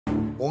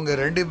உங்க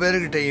 2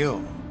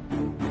 பேருக்கிட்டையும்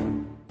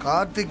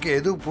கார்த்திக்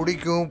எது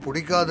பிடிக்கும்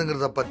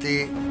பிடிக்காதுங்கிறத பத்தி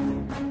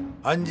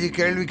 5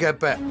 கேள்வி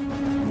கேட்பேன்.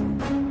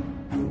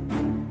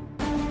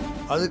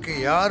 அதுக்கு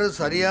யாரு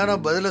சரியான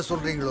பதில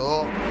சொல்றீங்களோ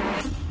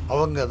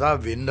அவங்க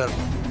தான் வின்னர்.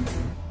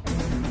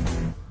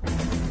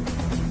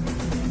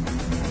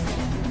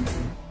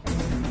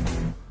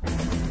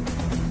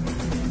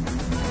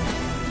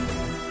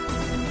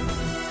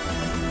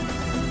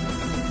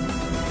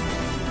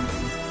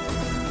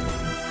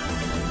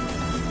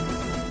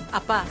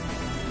 அப்பா,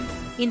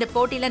 இந்த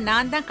போட்டியில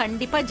நான் தான்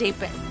கண்டிப்பா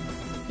ஜெயிப்பேன்.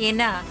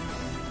 ஏன்னா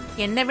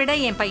என்னை விட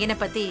என் பையனை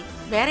பத்தி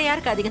வேற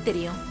யாருக்கு அதிகம்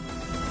தெரியும்.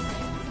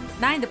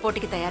 நான் இந்த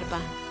போட்டிக்கு தயார்ப்பா.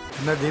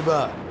 என்ன தீபா,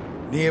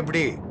 நீ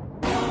எப்படி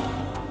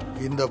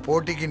இந்த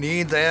போட்டிக்கு நீ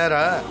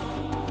தயாரா?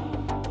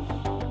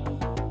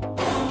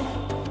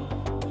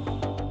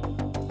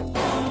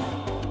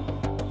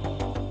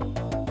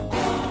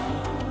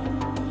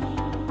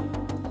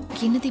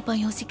 என்ன தீபா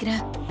யோசிக்கிற?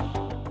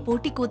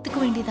 போட்டிக்கு ஒத்துக்க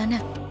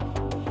வேண்டியதானே?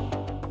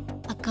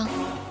 அக்கா,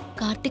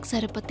 கார்த்திக்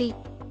சாரை பத்தி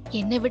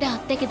என்னை விட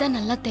அத்தைக்கு தான்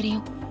நல்லா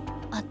தெரியும்.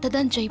 அத்தை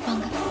தான்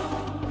ஜெயிப்பாங்க.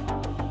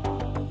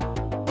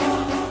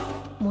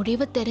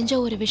 முடிவு தெரிஞ்ச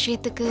ஒரு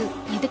விஷயத்துக்கு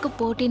எதுக்கு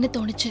போட்டின்னு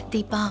தோணுச்சு.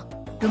 தீபா,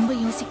 ரொம்ப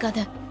யோசிக்காத.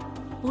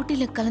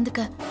 போட்டியில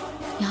கலந்துக்க.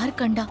 யாரு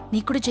கண்டா நீ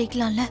கூட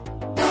ஜெயிக்கலாம்ல.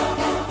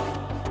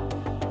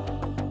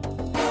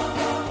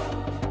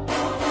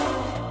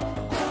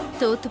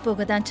 தோத்து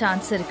போக தான்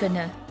சான்ஸ்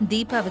இருக்குன்னு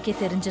தீபாவுக்கே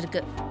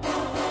தெரிஞ்சிருக்கு.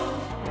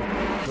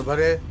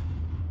 பாரு,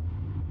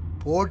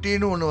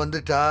 போட்டின்னு ஒன்று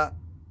வந்துட்டா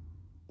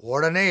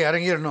உடனே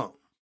இறங்கிடணும்.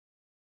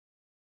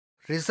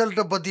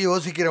 ரிசல்ட்டை பற்றி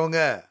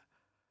யோசிக்கிறவங்க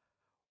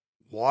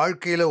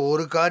வாழ்க்கையில்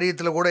ஒரு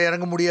காரியத்தில் கூட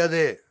இறங்க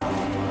முடியாது.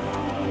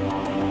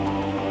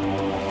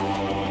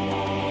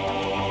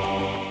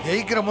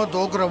 ஜெயிக்கிறோமோ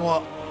தோக்குறோமோ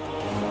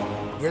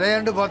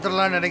விளையாண்டு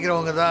பார்த்துடலாம்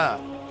நினைக்கிறவங்க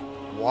தான்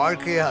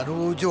வாழ்க்கையை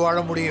அனுபவிச்சு வாழ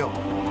முடியும்.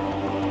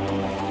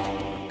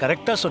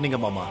 கரெக்டா சொன்னீங்க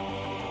மாமா.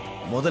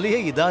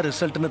 முதலையே இதான்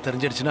ரிசல்ட்னு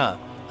தெரிஞ்சிடுச்சுன்னா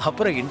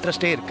அப்புறம்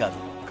இன்ட்ரெஸ்டே இருக்காது.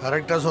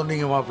 கரெக்டா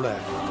சொன்னீங்க மாப்பிள்ள.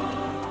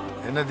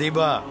 என்ன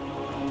தீபா,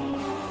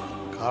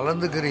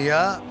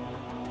 கலந்துக்கிறியா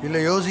இல்ல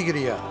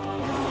யோசிக்கிறியா?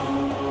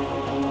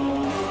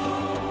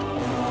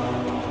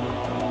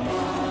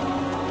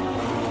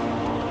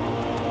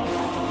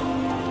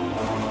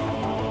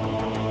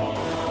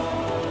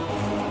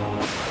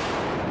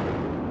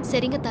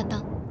 சரிங்க தாத்தா,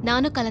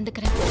 நானும்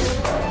கலந்துக்கிறேன்.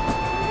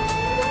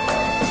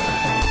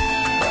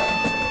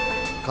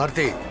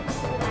 கார்த்திக்,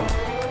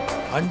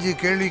 5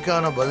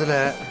 கேள்விக்கான பதில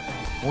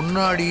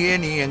முன்னாடியே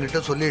நீ என்கிட்ட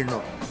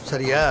சொல்லிடணும்.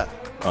 சரியா?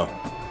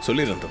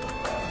 சொல்லிடுறேன் தாத்தா.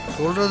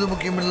 சொல்றது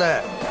முக்கியம் இல்ல,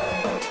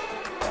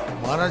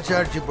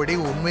 மனசாட்சிப்படி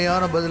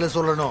உண்மையான பதில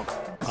சொல்லணும்.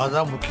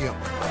 அதான் முக்கியம்.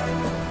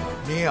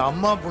 நீ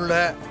அம்மா புள்ள,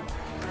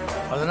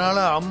 அதனால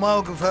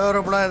அம்மாவுக்கு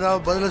ஃபேவரபிளா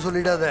ஏதாவது பதில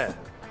சொல்லிடாத.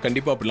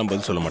 கண்டிப்பா அப்படிலாம்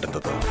பதில் சொல்ல மாட்டேன்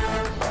தாத்தா.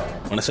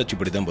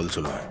 மனசாட்சிப்படி தான் பதில்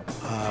சொல்லுவேன்.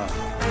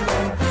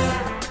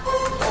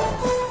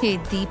 ஏ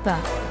தீபா,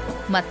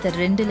 மத்த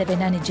 2ல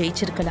வேணா நீ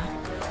ஜெயிச்சிருக்கலாம்.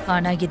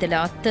 ஆனா இதுல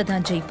அத்தை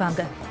தான்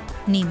ஜெயிப்பாங்க.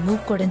 நீ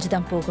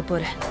மூக்குடைஞ்சுதான் போக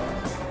போற.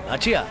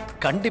 அச்சியா,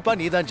 கண்டிப்பா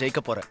நீ தான் ஜெயிக்க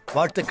போற.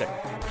 வாழ்த்துக்கள்.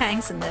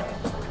 தேங்க்ஸ்ங்க.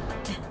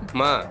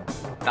 மா,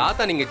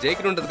 தாத்தா நீங்க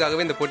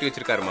ஜெயிக்கணுன்றதுக்காகவே இந்த போட்டி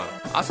வச்சிருக்காருமா.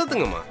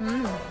 அசத்துங்கம்மா.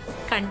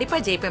 கண்டிப்பா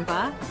ஜெயிப்பேன்பா,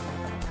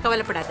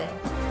 கவலைப்படாத.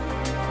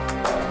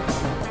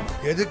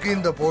 எதுக்கு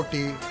இந்த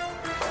போட்டி?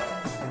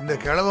 இந்த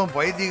கிழவன்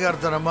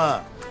பைத்தியகார்த்தனமா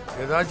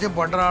ஏதாச்சும்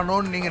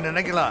பண்றானோன்னு நீங்க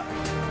நினைக்கலாம்.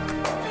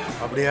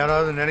 அப்படி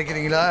யாராவது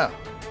நினைக்கிறீங்களா?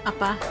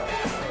 அப்பா,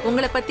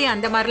 உங்களை பத்தி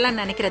அந்த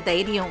மாதிரிலாம் நினைக்கிற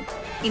தைரியம்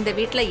இந்த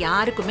வீட்டுல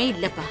யாருக்குமே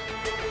இல்லப்பா.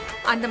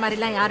 அந்த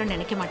மாதிரிலாம் யாரும்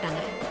நினைக்க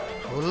மாட்டாங்க.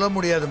 சொல்ல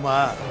முடியாதுமா,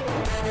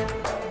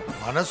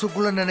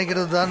 மனசுக்குள்ள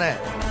நினைக்கிறது தானே.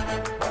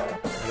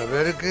 சில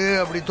பேருக்கு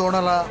அப்படி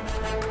தோணலாம்.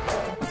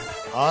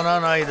 ஆனா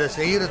நான் இதை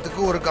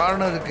செய்யறதுக்கு ஒரு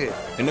காரணம் இருக்கு.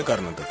 என்ன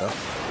காரணம் தாத்தா?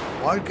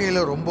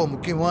 வாழ்க்கையில ரொம்ப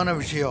முக்கியமான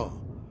விஷயம்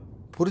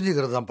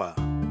புரிஞ்சுக்கிறது தான்ப்பா.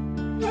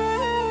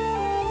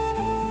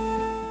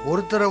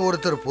 ஒருத்தரை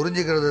ஒருத்தர்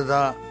புரிஞ்சுக்கிறது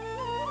தான்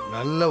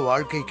நல்ல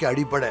வாழ்க்கைக்கு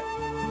அடிப்படை.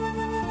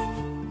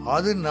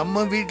 அது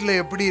நம்ம வீட்டில்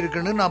எப்படி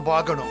இருக்குன்னு நான்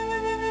பார்க்கணும்.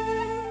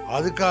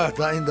 அதுக்காக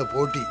தான் இந்த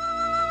போட்டி.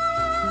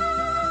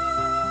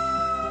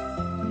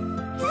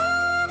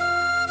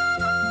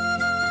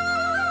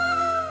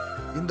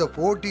 இந்த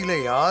போட்டியில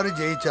யாரு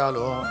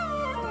ஜெயிச்சாலும்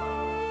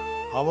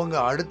அவங்க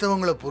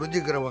அடுத்தவங்களை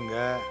புரிஞ்சுக்கிறவங்க,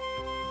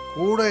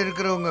 கூட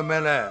இருக்கிறவங்க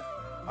மேல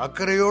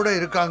அக்கறையோட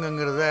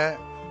இருக்காங்கங்கிறத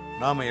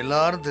நாம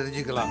எல்லாரும்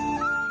தெரிஞ்சுக்கலாம்.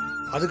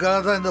 அதுக்காக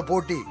தான் இந்த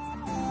போட்டி.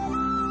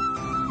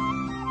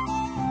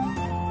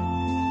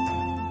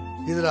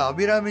 இதுல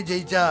அபிராமி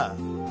ஜெயிச்சா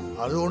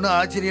அது ஒன்றும்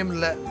ஆச்சரியம்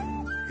இல்லை.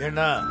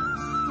 ஏன்னா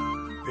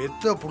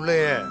பெத்த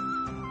புள்ளைய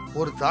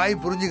ஒரு தாய்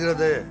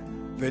புரிஞ்சுக்கிறது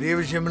பெரிய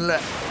விஷயம் இல்லை.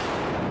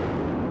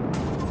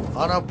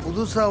 ஆனா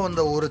புதுசா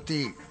வந்த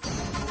ஒருத்தி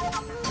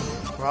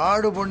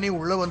ஃப்ராடு பண்ணி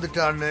உள்ள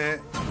வந்துட்டான்னு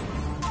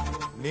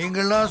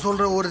நீங்களாம்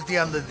சொல்ற ஒருத்தி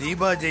அந்த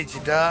தீபா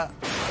ஜெயிச்சிட்டா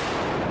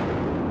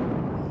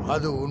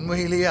அது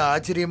உண்மையிலேயே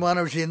ஆச்சரியமான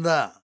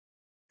விஷயம்தான்.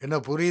 என்ன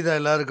புரியுதா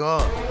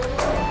எல்லாருக்கும்?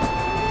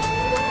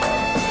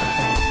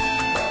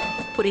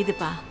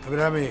 புரியுதுப்பா.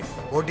 அபிராமி,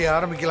 போட்டி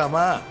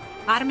ஆரம்பிக்கலாமா?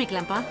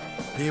 ஆரம்பிக்கலாம்ப்பா.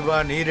 தீபா,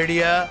 நீ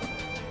ரெடியா?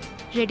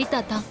 ரெடி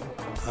தாத்தா.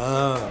 ஆ.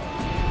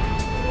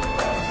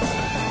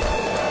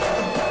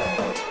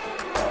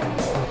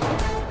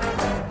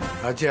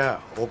 ஆச்சியா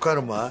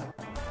உட்காருமா.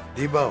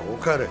 தீபா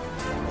உட்காரு.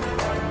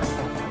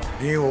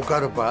 நீ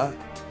உட்காருப்பா.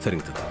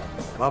 சரிங்க தாத்தா.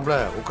 மாப்பிள்ள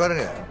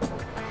உட்காருங்க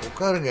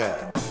உட்காருங்க.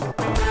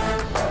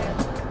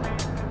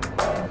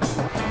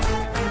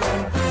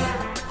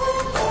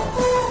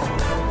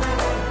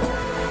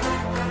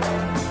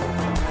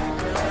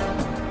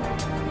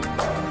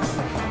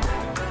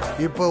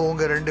 இப்போ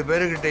உங்க 2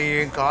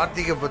 பேருக்கிட்டையும்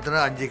கார்த்திகை பத்தின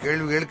 5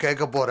 கேள்விகள்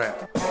கேட்க போறேன்.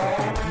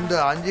 இந்த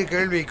 5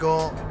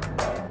 கேள்விக்கும்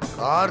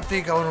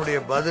கார்த்திக் அவனுடைய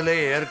பதிலை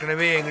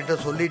ஏற்கனவே என்கிட்ட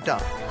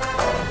சொல்லிட்டான்.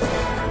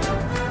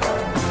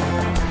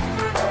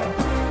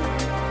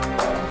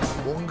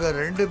 உங்க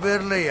 2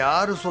 பேர்ல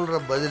யாரு சொல்ற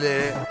பதிலு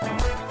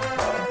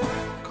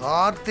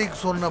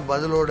கார்த்திக் சொன்ன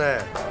பதிலோட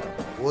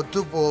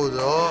ஒத்து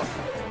போகுதோ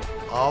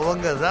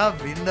அவங்க தான்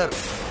வின்னர்.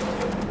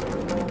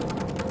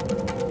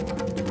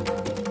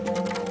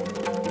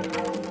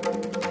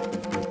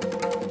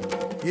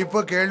 இப்ப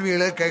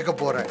கேள்விகளை கேட்க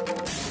போறேன்.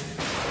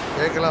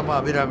 கேட்கலாமா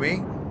அபிராமி?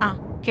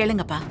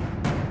 கேளுங்கப்பா.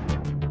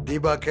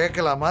 தீபா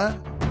கேட்கலாமா?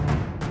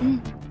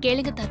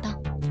 கேளுங்க தாத்தா.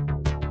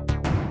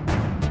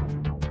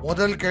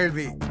 முதல்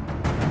கேள்வி,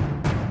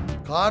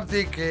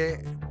 கார்த்திக்கு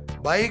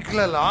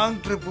பைக்ல லாங்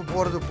ட்ரிப்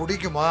போறது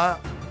பிடிக்குமா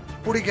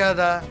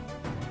பிடிக்காதா?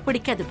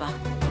 பிடிக்காதுப்பா.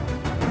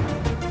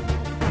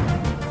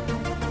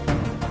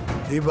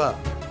 தீபா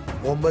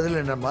உன்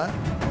பதில் என்னம்மா?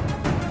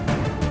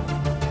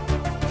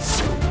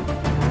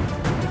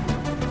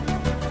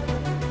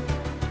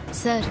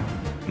 சார்,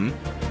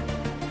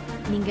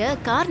 நீங்க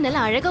கார்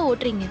நல்லா அழகா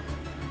ஓட்டுறீங்க.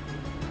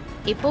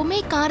 எப்பவுமே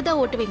கார் தான்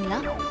ஓட்டுவீங்களா?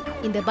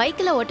 இந்த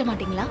பைக்ல ஓட்ட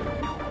மாட்டீங்களா?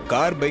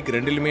 கார் பைக்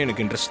ரெண்டுலையுமே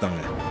எனக்கு இன்ட்ரெஸ்ட்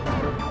தாங்க.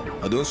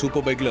 அதுவும்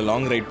சூப்பர் பைக்கில்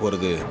லாங் ரைட்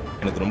போகிறது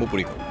எனக்கு ரொம்ப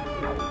பிடிக்கும்.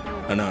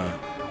 ஆனால்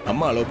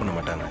அம்மா அலோவ் பண்ண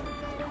மாட்டாங்க.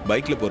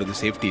 பைக்கில்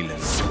போகிறது சேஃப்டி இல்லை.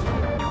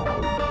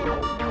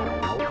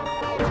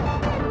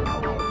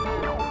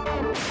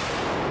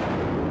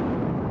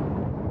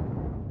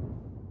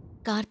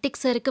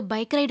 கார்த்திக் சாருக்கு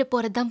பைக் ரைடு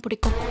போறது தான்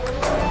பிடிக்கும்.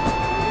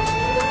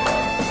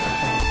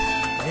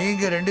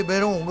 நீங்க 2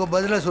 பேரும் உங்க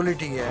பதில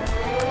சொல்லிட்டீங்க.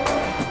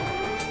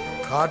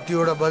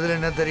 கார்த்தியோட பதில்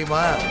என்ன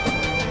தெரியுமா?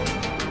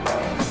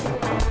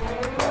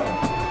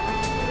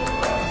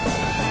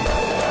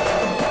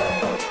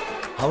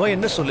 அவன்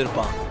என்ன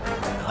சொல்லிருப்பான்?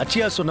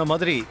 ஆச்சியா சொன்ன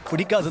மாதிரி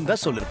பிடிக்காதுன்னு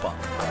தான்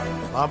சொல்லிருப்பான்.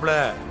 மாப்பிள,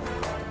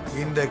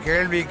 இந்த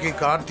கேள்விக்கு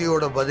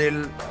கார்த்தியோட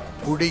பதில்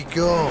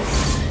பிடிக்கும்.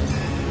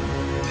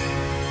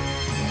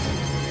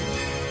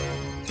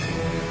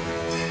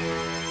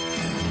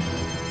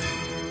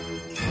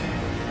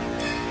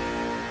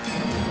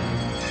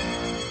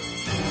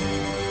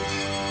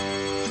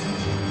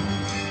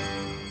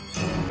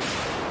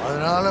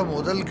 அதனால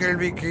முதல்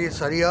கேள்விக்கு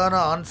சரியான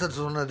ஆன்சர்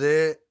சொன்னது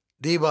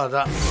தீபா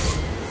தான்.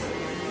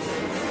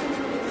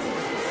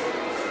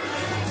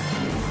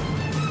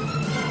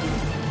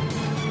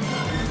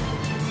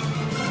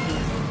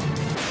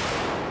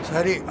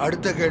 சரி,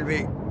 அடுத்த கேள்வி.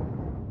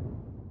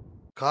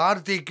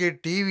 கார்த்திக்கு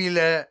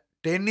டிவியில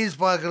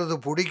டென்னிஸ் பார்க்கறது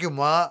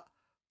பிடிக்குமா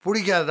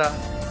பிடிக்காதா?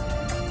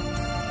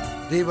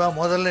 தீபா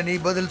முதல்ல நீ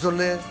பதில்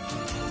சொல்லு.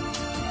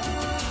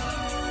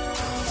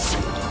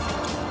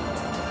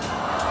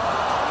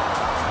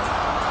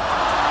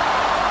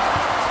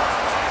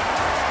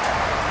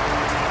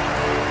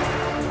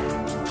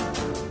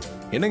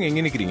 என்னங்க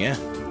எங்கே நிற்கிறீங்க?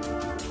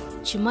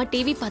 சும்மா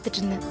டிவி பார்த்துட்டு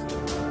இருந்தேன்.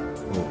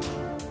 ஓ,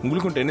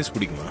 உங்களுக்கும் டென்னிஸ்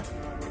பிடிக்குமா?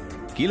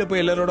 கீழே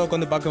போய் எல்லாரோட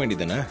உட்காந்து பார்க்க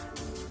வேண்டியதானே?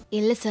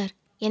 இல்ல சார்,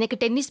 எனக்கு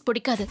டென்னிஸ்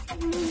பிடிக்காது.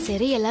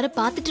 சரி, எல்லாரும்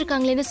பார்த்துட்டு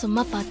இருக்காங்களேன்னு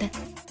சும்மா பார்த்தேன்.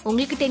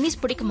 உங்களுக்கு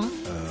டென்னிஸ் பிடிக்குமா?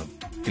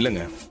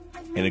 இல்லைங்க,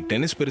 எனக்கு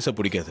டென்னிஸ் பெருசாக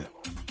பிடிக்காது.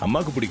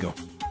 அம்மாவுக்கு பிடிக்கும்.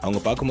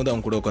 அவங்க பார்க்கும்போது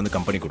அவங்க கூட உட்காந்து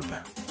கம்பெனி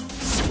கொடுப்பேன்.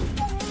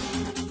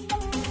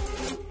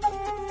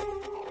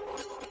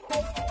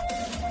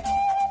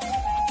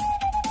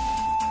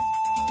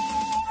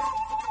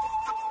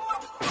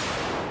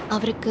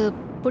 அவருக்கு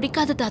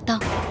பிடிக்காது தாத்தா.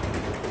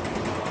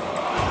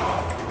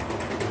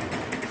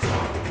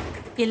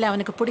 இல்ல,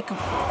 அவனுக்கு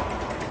பிடிக்கும்.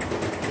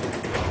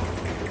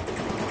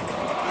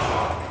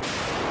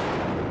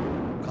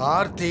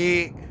 கார்த்தி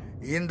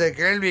இந்த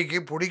கேள்விக்கு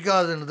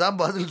பிடிக்காதுன்னு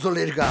தான் பதில்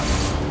சொல்லியிருக்கான்.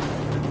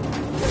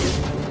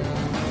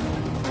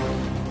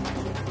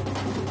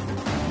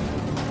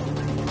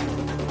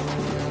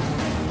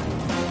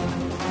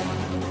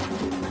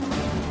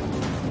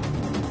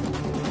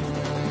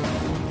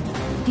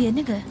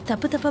 என்னங்க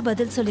தப்பு தப்பா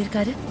பதில்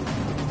சொல்லிருக்காரு?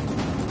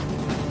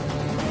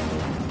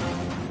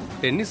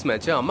 டென்னிஸ்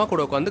மேட்ச் அம்மா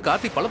கூட உட்காந்து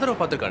கார்த்திக் பல தடவை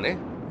பார்த்திருக்கானே.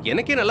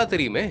 எனக்கே நல்லா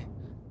தெரியுமே.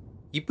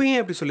 இப்போ ஏன்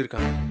எப்படி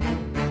சொல்லியிருக்கான்?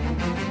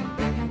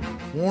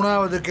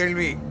 மூணாவது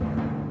கேள்வி,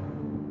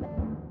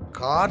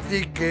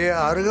 கார்த்திக்கு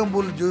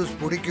அருகம்புல் ஜூஸ்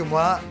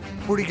பிடிக்குமா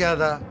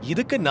பிடிக்காதா?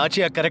 இதுக்கு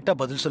நாச்சியா கரெக்டா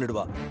பதில்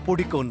சொல்லிடுவா,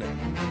 பிடிக்கும்னு.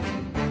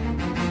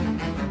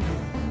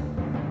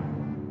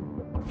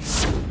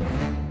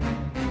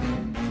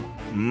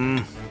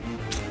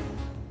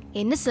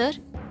 என்ன சார்,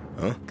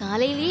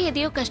 காலையிலேயே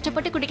எதையோ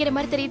கஷ்டப்பட்டு குடிக்கிற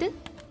மாதிரி தெரியுது.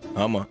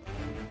 ஆமா,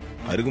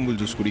 அருகம்புல்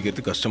ஜூஸ்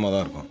குடிக்கிறது கஷ்டமா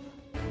தான் இருக்கும்.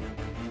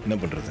 என்ன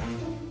பண்றது,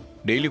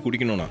 டெய்லி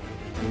குடிக்கணும்னா.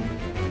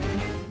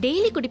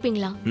 டெய்லி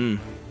குடிப்பீங்களா?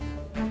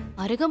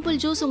 அருகம்புல்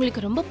ஜூஸ்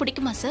உங்களுக்கு ரொம்ப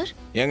பிடிக்குமா சார்?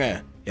 ஏங்க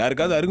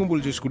யாருக்காவது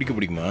அருகம்புல் ஜூஸ் குடிக்க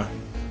பிடிக்குமா?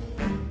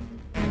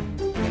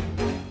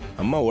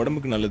 அம்மா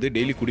உடம்புக்கு நல்லது,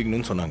 டெய்லி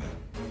குடிக்கணும்னு சொன்னாங்க,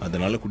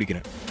 அதனால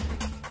குடிக்கிறேன்.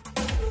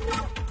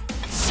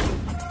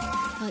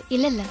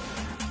 இல்ல இல்ல,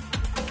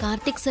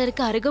 கார்த்திக்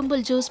சாருக்கு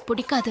அருகம்புல் ஜூஸ்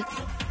பிடிக்காது.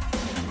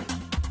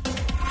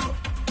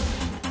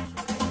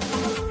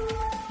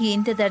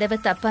 இந்த தடவை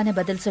தப்பான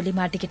பதில் சொல்லி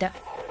மாட்டிக்கிட்டா.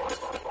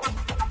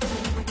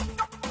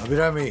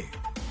 அபிராமி,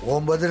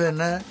 உன் பதில்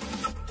என்ன?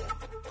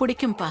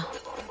 பிடிக்கும்பா.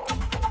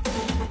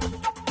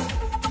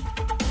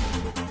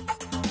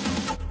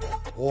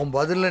 உன்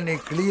பதில்ல நீ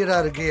கிளியரா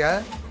இருக்கியா?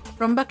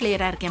 ரொம்ப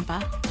கிளியரா இருக்கேன்ப்பா.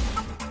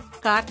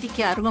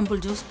 கார்த்திக்கு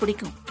அருகம்புல் ஜூஸ்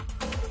பிடிக்கும்.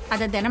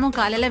 அதை தினமும்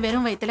காலையில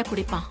வெறும் வயிற்றுல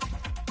குடிப்பான்.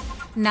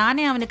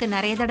 நானே அவனுக்கு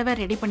நிறைய தடவை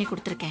ரெடி பண்ணி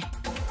கொடுத்துருக்கேன்.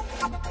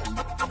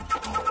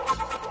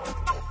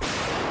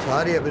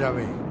 சாரி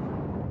அபிராமி,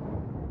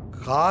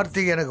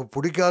 கார்த்திக் எனக்கு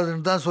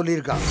பிடிக்காதுன்னு தான்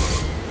சொல்லியிருக்கான்.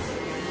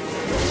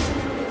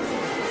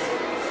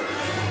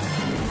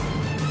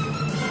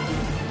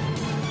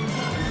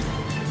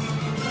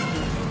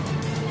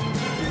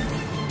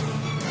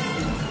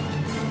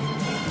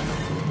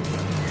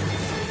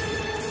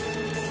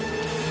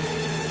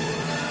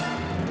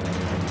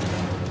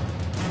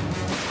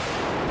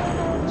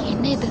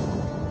 என்ன இது,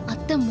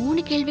 அத்தை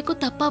 3 கேள்விக்கும்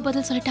தப்பா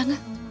பதில் சொல்லிட்டாங்க.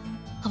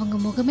 அவங்க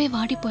முகமே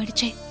வாடி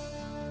போயிடுச்சே.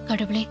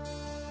 கடவுளே,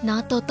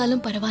 நான்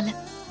தோத்தாலும் பரவாயில்ல,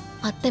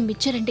 அத்தை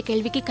மிச்ச 2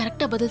 கேள்விக்கு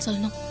கரெக்டா பதில்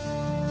சொல்லணும்.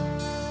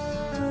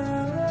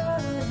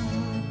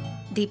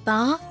 தீபா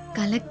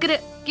கலக்குற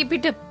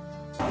கிப்பிட்ட.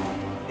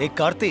 ஏய்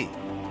கார்த்தி,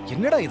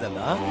 என்னடா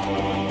இதெல்லாம்?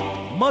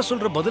 அம்மா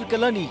சொல்ற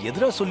பதிலுக்கெல்லாம் நீ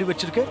எதிரா சொல்லி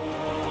வச்சிருக்க.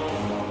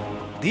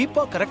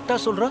 தீபா கரெக்டா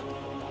சொல்றா,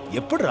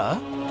 எப்படிடா?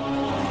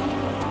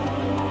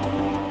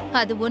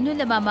 அது ஒண்ணும்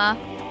இல்ல மாமா,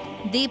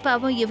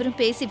 தீபாவும் இவரும்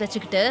பேசி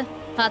வச்சுக்கிட்டு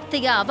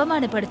அத்தைய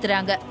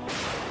அவமானப்படுத்துறாங்க.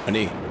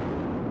 அண்ணே,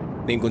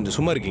 நீங்க கொஞ்சம்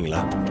சும்மா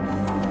இருக்கீங்களா?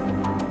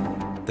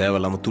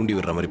 தேவையில்லாம தூண்டி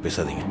விடுற மாதிரி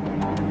பேசாதீங்க.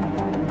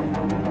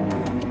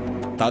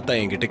 தாத்தா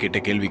என்கிட்ட கேட்ட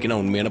கேள்விக்கு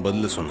நான் உண்மையான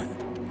பதில் சொன்னேன்,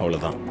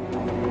 அவ்வளவுதான்.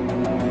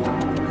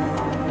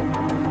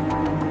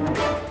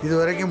 இது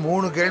வரைக்கும்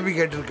 3 கேள்வி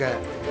கேட்டிருக்க.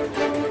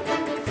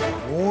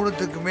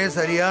 3த்துக்குமே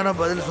சரியான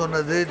பதில்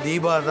சொன்னது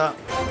தீபா தான்.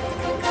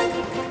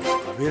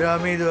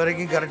 அபிராமி இது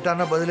வரைக்கும்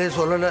கரெக்டான பதிலே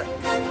சொல்லல.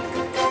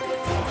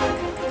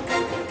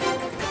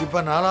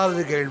 இப்ப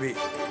 4வது கேள்வி.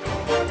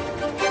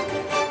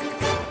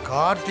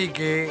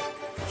 கார்த்திக்கு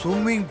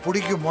ஸ்விம்மிங்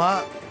பிடிக்குமா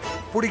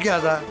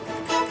பிடிக்காதா?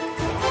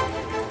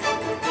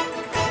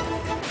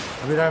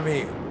 அபிராமி,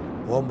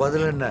 உன்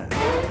பதில் என்ன?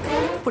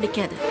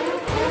 பிடிக்காது.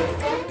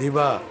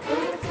 தீபா,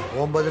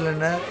 உன் பதில்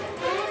என்ன?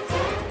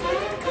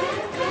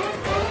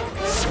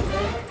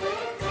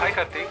 ஹாய்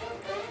கார்த்திக்.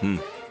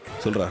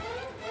 சொல்றா.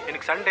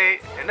 இன்னைக்கு சண்டே,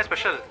 என்ன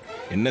ஸ்பெஷல்?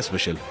 என்ன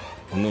ஸ்பெஷல்?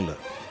 ஒன்றும் இல்லை,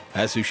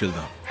 ஆஸ் யூஷுவல்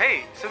தான்.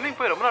 ஹேய், ஸ்விம்மிங்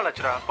போய் ரொம்ப நாள்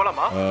ஆச்சுடா,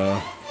 போலாமா?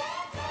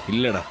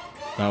 இல்லைடா,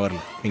 நான்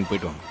வரல, நீங்கள்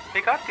போயிட்டு வாங்க.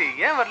 ஹே கார்த்திக்,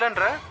 ஏன்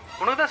வரலன்ற?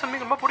 உனக்கு தான்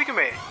ஸ்விம்மிங் ரொம்ப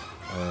பிடிக்குமே.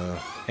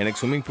 எனக்கு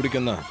ஸ்விம்மிங்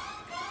பிடிக்கும் தான்,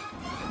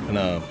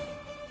 ஆனால்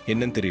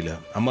என்னன்னு தெரியல,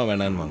 அம்மா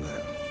வேணான்னு வாங்க.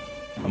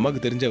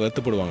 அம்மாவுக்கு தெரிஞ்ச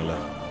வருத்தப்படுவாங்களா?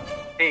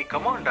 ஏய்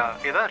கமான்டா,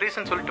 ஏதாவது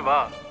ரீசன் சொல்லிட்டு வா.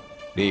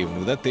 டேய்,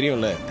 உனக்கு தான்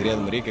தெரியும்ல,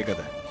 தெரியாத மாதிரியே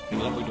கேட்காத.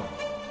 நீங்களாம் போயிட்டு வாங்க.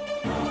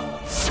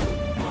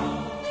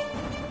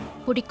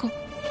 பிடிக்கும்.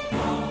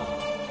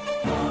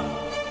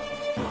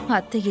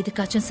 அத்தை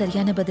எதுக்காச்சும்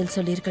சரியான பதில்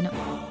சொல்லியிருக்கணும்.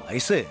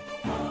 ஐசு,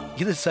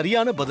 இது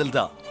சரியான பதில்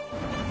தான்.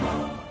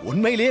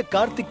 உண்மையிலேயே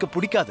கார்த்திக்கு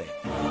பிடிக்காதே.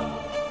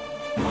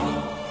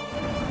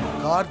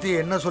 கார்த்தி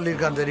என்ன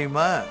சொல்லியிருக்கான்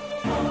தெரியுமா?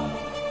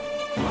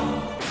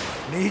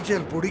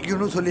 நீச்சல்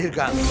பிடிக்கும்னு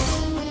சொல்லியிருக்கான்.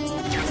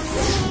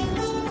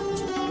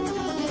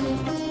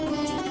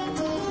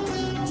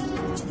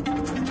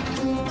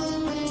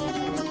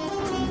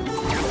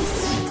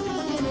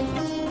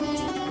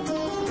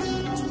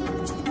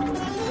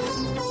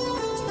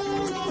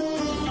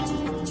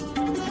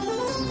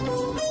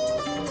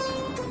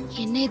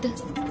 என்ன இது,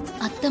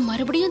 அத்தை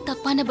மறுபடியும்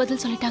தப்பான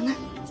பதில் சொல்லிட்டாங்க.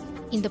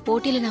 இந்த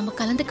போட்டியில நாம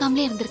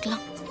கலந்துக்காமலே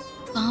இருந்திருக்கலாம்.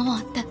 பாவம்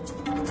அத்தை.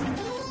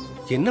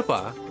 என்னப்பா,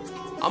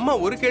 அம்மா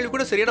ஒரு கேள்வி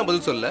கூட சரியான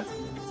பதில் சொல்ல.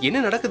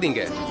 என்ன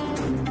நடக்குதுங்க?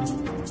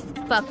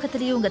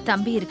 பக்கத்துலயே உங்க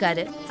தம்பி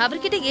இருக்காரு,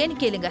 அவர்கிட்ட ஏன்னு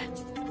கேளுங்க.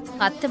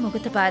 அத்தை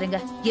முகத்தை பாருங்க,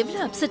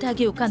 எவ்வளவு அப்செட்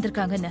ஆகி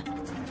உட்கார்ந்துருக்காங்கன்னு.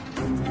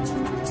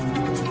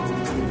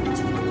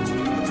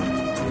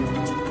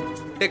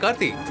 டே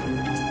கார்த்தி,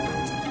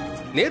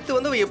 நேத்து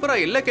வந்தவ எப்பரா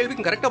எல்லா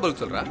கேள்விக்கும் கரெக்டா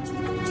பதில் சொல்றா?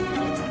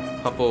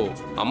 அப்போ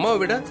அம்மாவை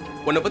விட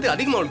உன்னை பத்தி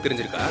அதிகமா அவளுக்கு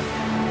தெரிஞ்சிருக்கா?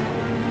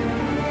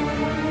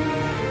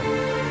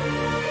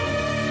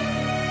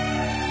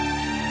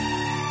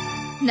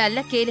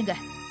 நல்லா கேளுங்க,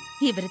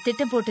 இவர்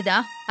திட்டம்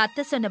போட்டுதான்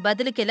அத்தை சொன்ன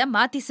பதிலுக்கெல்லாம்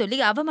மாத்தி சொல்லி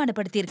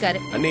அவமானப்படுத்தி இருக்காரு.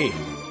 அண்ணே,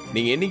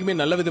 நீங்க என்னைக்குமே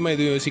நல்ல விதமா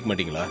எதுவும் யோசிக்க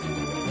மாட்டீங்களா?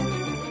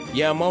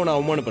 என் அம்மாவை நான்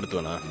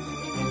அவமானப்படுத்துவேனா?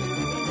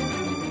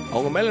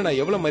 அவங்க மேல நான்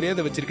எவ்வளவு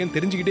மரியாதை வச்சிருக்கேன்னு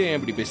தெரிஞ்சுக்கிட்டே ஏன்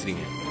இப்படி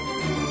பேசுறீங்க?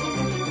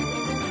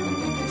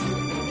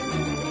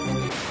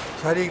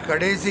 சரி,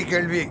 கடைசி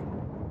கேள்வி.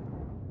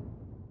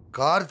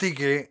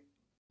 கார்த்திக்கு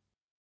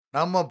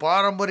நம்ம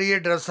பாரம்பரிய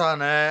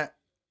ட்ரெஸ்ஸான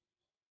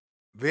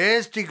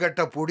வேஷ்டி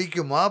கட்ட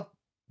பிடிக்குமா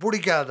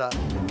பிடிக்காதா?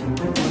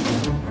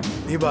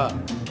 தீபா,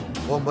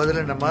 உன் பதில்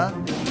என்னம்மா?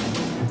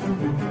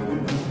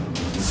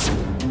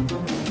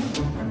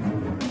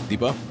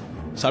 தீபா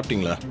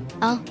சாப்பிட்டீங்களா?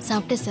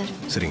 சாப்பிட்டேன் சார்.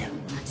 சரிங்க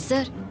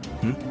சார்,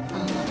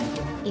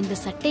 இந்த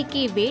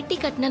சட்டைக்கு வேட்டி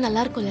கட்டினா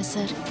நல்லா இருக்கும்ல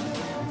சார்?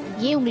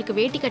 ஏன் உங்களுக்கு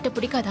வேட்டி கட்ட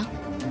பிடிக்காதா?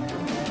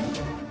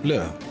 இல்லை,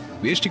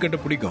 வேஷ்டி கட்ட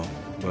பிடிக்கும்.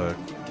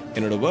 பட்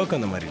என்னோட ஒர்க்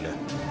அந்த மாதிரி இல்லை.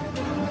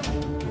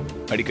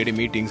 அடிக்கடி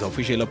மீட்டிங்ஸ்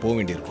அஃபிஷியலாக போக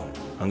வேண்டியிருக்கும்.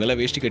 அங்கெல்லாம்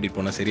வேஷ்டி கட்டிட்டு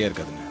போனால் சரியாக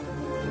இருக்காதுங்க.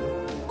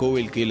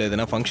 கோவிலுக்கு இல்லை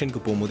எதனா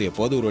ஃபங்க்ஷனுக்கு போகும்போது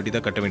எப்போது ஒரு வாட்டி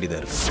தான் கட்ட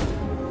வேண்டியதாக இருக்கு.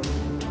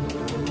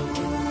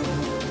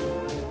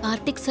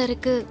 கார்த்திக்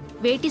சாருக்கு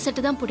வேட்டி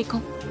சட்டை தான்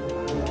பிடிக்கும்.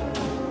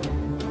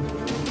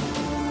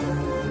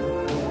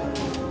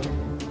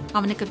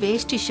 அவனுக்கு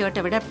வேஷ்டி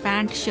ஷர்ட்டை விட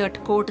பேண்ட் ஷர்ட்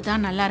கோட்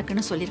தான் நல்லா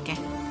இருக்குன்னு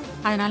சொல்லியிருக்கேன்.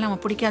 அதனால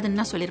அவன் பிடிக்காதுன்னு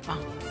தான்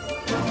சொல்லியிருப்பான்.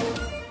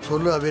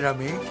 சொல்லு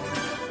அபிராமி,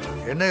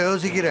 என்ன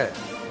யோசிக்கிற?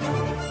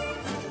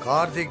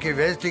 கார்த்திக்கு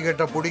வேஷ்டி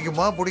கட்ட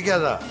பிடிக்குமா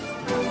பிடிக்காதா?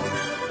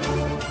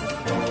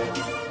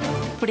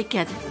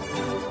 பிடிக்காது.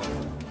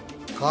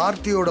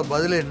 கார்த்தியோட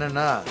பதில்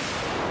என்னன்னா,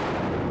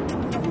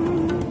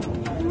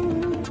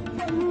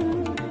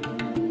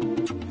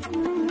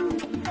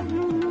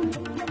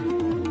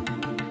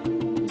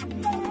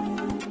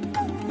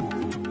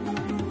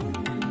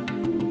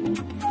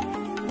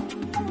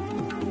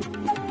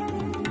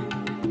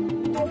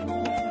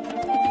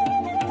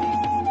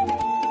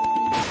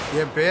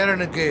 என்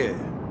பேரனுக்கு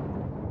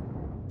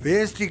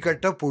வேஷ்டி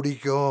கட்ட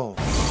பிடிக்கும்.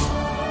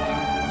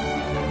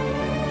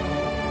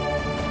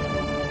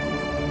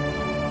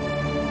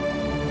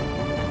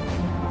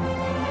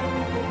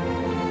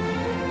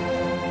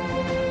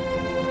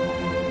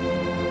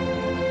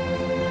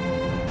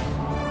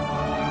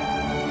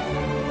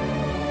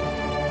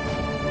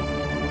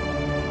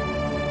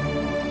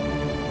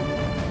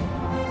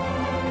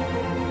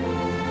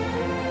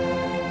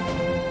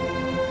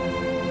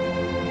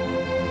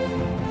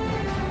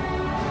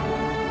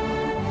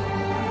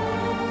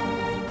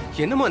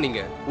 என்னம்மா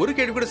நீங்க ஒரு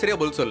கேள்வி கூட சரியா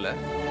பதில் சொல்ல?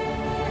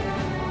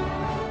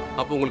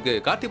 அப்போ உங்களுக்கு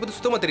கார்த்திக் பத்தி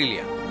சுத்தமா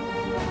தெரியலையா?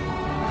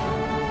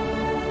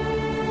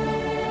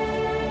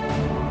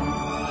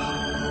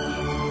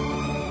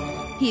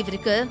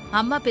 இவருக்கு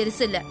அம்மா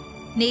பெருசு இல்ல,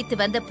 நேத்து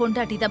வந்த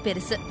பொண்டாட்டி தான்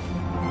பெருசு.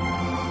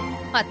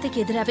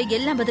 அத்தைக்கு எதிராக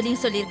எல்லா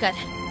பதிலையும்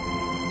சொல்லியிருக்காரு.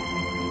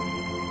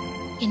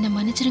 என்ன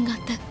மன்னிச்சிருங்க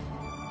அத்தை,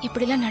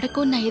 இப்படிலாம்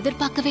நடக்கும்னு நான்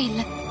எதிர்பார்க்கவே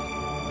இல்லை.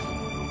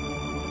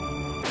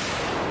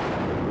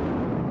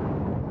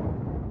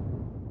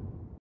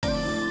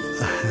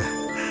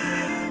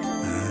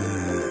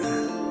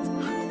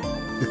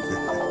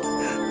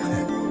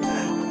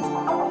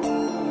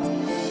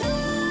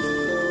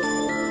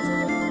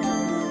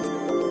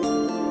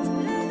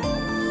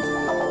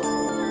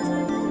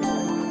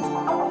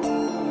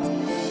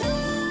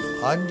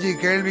 அஞ்சு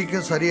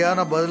கேள்விக்கும் சரியான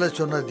பதில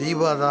சொன்ன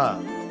தீபா தான்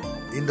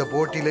இந்த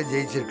போட்டியில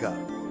ஜெயிச்சிருக்கா.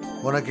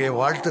 உனக்கு என்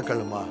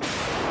வாழ்த்துக்கள்மா.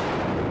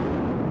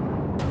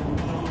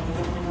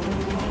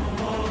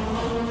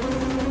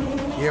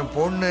 என்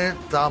பொண்ணு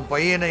தான்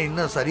பையனை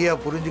இன்னும் சரியா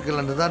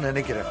புரிஞ்சுக்கலன்னு தான்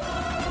நினைக்கிறேன்.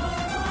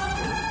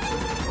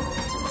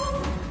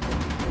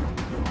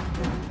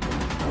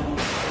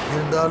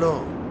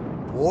 இருந்தாலும்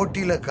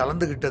போட்டியில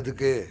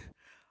கலந்துகிட்டதுக்கு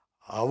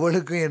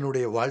அவளுக்கும்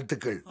என்னுடைய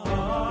வாழ்த்துக்கள்.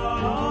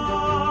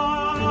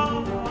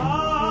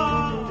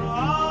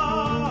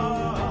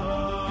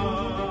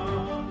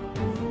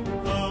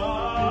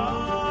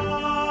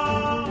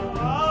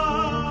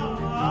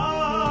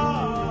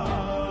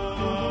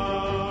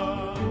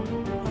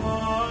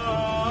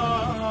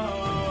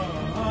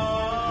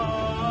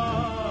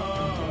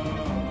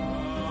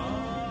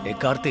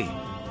 கார்த்தி,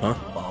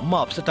 அம்மா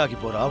அப்செட் ஆகி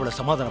போறா, அவளை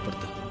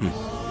சமாதானப்படுத்து.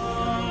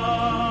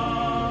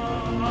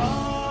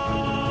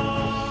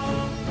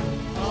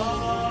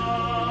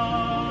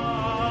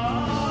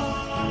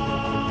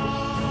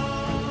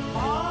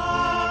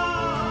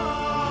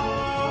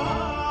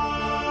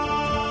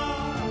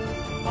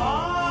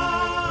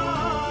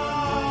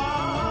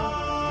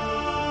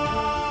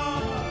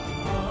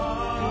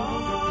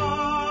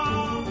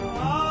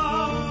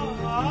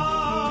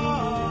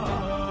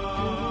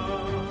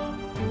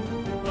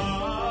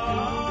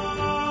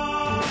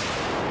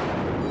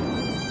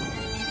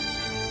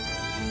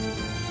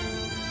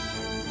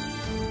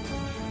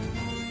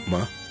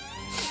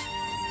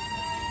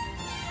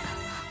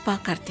 பா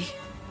கார்த்தி.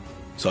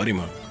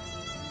 சாரிமா.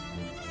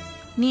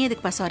 நீ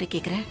எதுக்குப்பா சாரி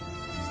கேக்குற?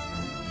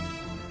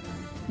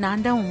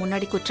 நான் தான் உன்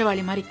முன்னாடி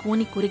குற்றவாளி மாதிரி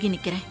கூனி குறுகி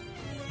நிக்கிறேன்.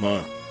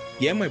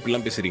 ஏமா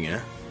இப்படிலாம் பேசுறீங்க?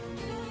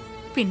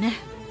 பின்ன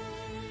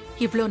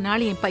இவ்வளோ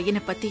நாள் என்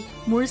பையனை பத்தி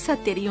முழுசா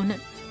தெரியும்னு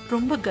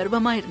ரொம்ப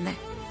கர்வமா இருந்தேன்.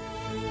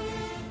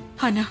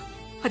 ஆனா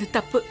அது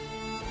தப்பு.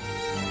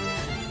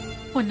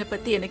 உன்னை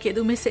பத்தி எனக்கு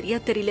எதுவுமே சரியா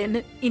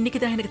தெரியலன்னு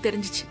இன்னைக்குதான் எனக்கு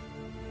தெரிஞ்சிச்சு.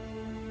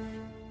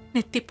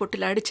 நெத்தி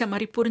பொட்டுல அடிச்ச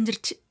மாதிரி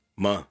புரிஞ்சிருச்சு.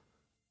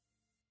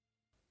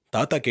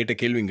 தாத்தா கேட்ட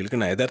கேள்விங்களுக்கு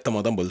நான் யதார்த்தமா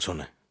தான் பதில்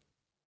சொன்னேன்.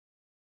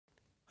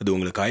 அது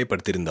உங்களை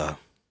காயப்படுத்திருந்தா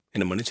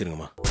என்ன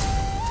மன்னிச்சிருங்கம்மா.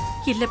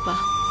 இல்லப்பா,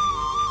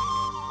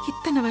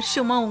 இத்தனை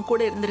வருஷமா உன்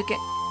கூட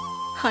இருந்திருக்கேன்.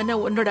 ஆனா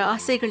உன்னோட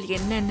ஆசைகள்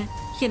என்னன்னு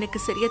எனக்கு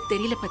சரியா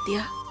தெரியல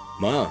பத்தியா.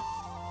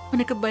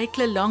 உனக்கு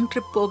பைக்ல லாங்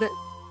ட்ரிப் போக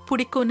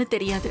பிடிக்கும்னு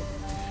தெரியாது.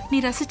 நீ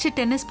ரசிச்சு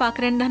டென்னிஸ்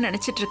பாக்குறேன்னு தான்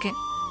நினைச்சிட்டு இருக்கேன்.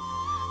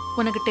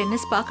 உனக்கு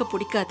டென்னிஸ் பார்க்க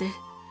பிடிக்காது,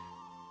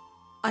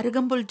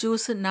 அருகம்புல்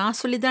ஜூஸ் நான்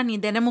சொல்லிதான் நீ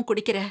தினமும்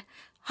குடிக்கிற,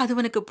 அது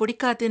உனக்கு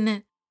பிடிக்காதுன்னு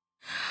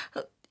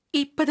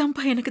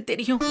இப்பதான்ப்பா எனக்கு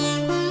தெரியும்.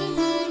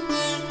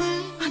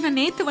 ஆனா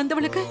நேத்து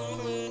வந்தவளுக்கு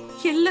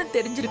எல்லாம்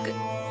தெரிஞ்சிருக்கு.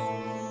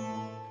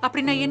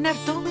 அப்படின்னா என்ன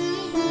அர்த்தம்?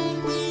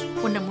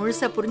 உன்னை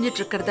முழுசா புரிஞ்சிட்டு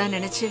இருக்கிறதா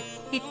நினைச்சு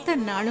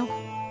இத்தனை நாளும்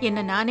என்ன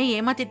நானே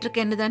ஏமாத்திட்டு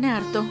இருக்கேன்னு தானே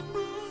அர்த்தம்?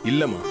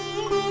 இல்லம்மா,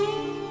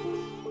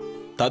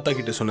 தாத்தா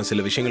கிட்ட சொன்ன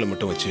சில விஷயங்களை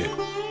மட்டும் வச்சு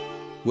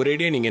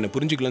ஒரேடியா நீங்க என்ன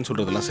புரிஞ்சுக்கலன்னு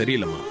சொல்றதெல்லாம்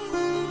சரியில்லைம்மா.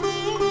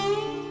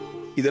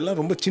 இதெல்லாம்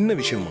ரொம்ப சின்ன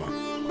விஷயமா.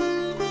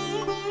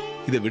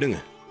 இதை விடுங்க.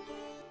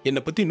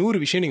 என்னை பத்தி 100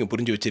 விஷயம் நீங்க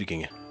புரிஞ்சு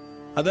வச்சிருக்கீங்க,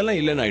 அதெல்லாம்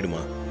இல்லைன்னு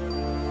ஆயிடுமா?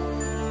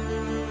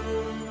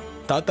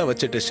 தாத்தா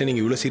வச்ச டெஸ்ட்டை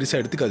நீங்க இவ்வளவு சீரியஸா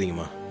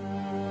எடுத்துக்காதீங்கம்மா.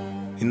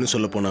 இன்னும்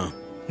சொல்ல போனா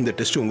இந்த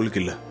டெஸ்ட்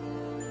உங்களுக்கு இல்ல,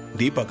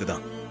 தீபாக்கு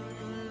தான்.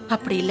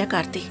 அப்படி இல்ல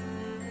கார்த்தி,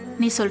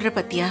 நீ சொல்ற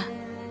பத்தியா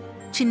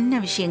சின்ன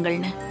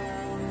விஷயங்கள்னு.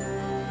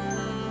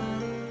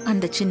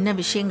 அந்த சின்ன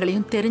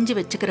விஷயங்களையும் தெரிஞ்சு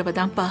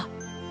வச்சுக்கிறவதான்ப்பா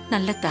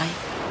நல்ல தாய்.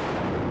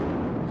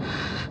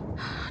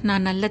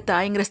 நான் நல்ல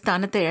தாய்ங்கிற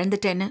ஸ்தானத்தை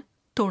இழந்துட்டேன்னு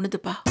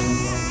தோணுதுப்பா.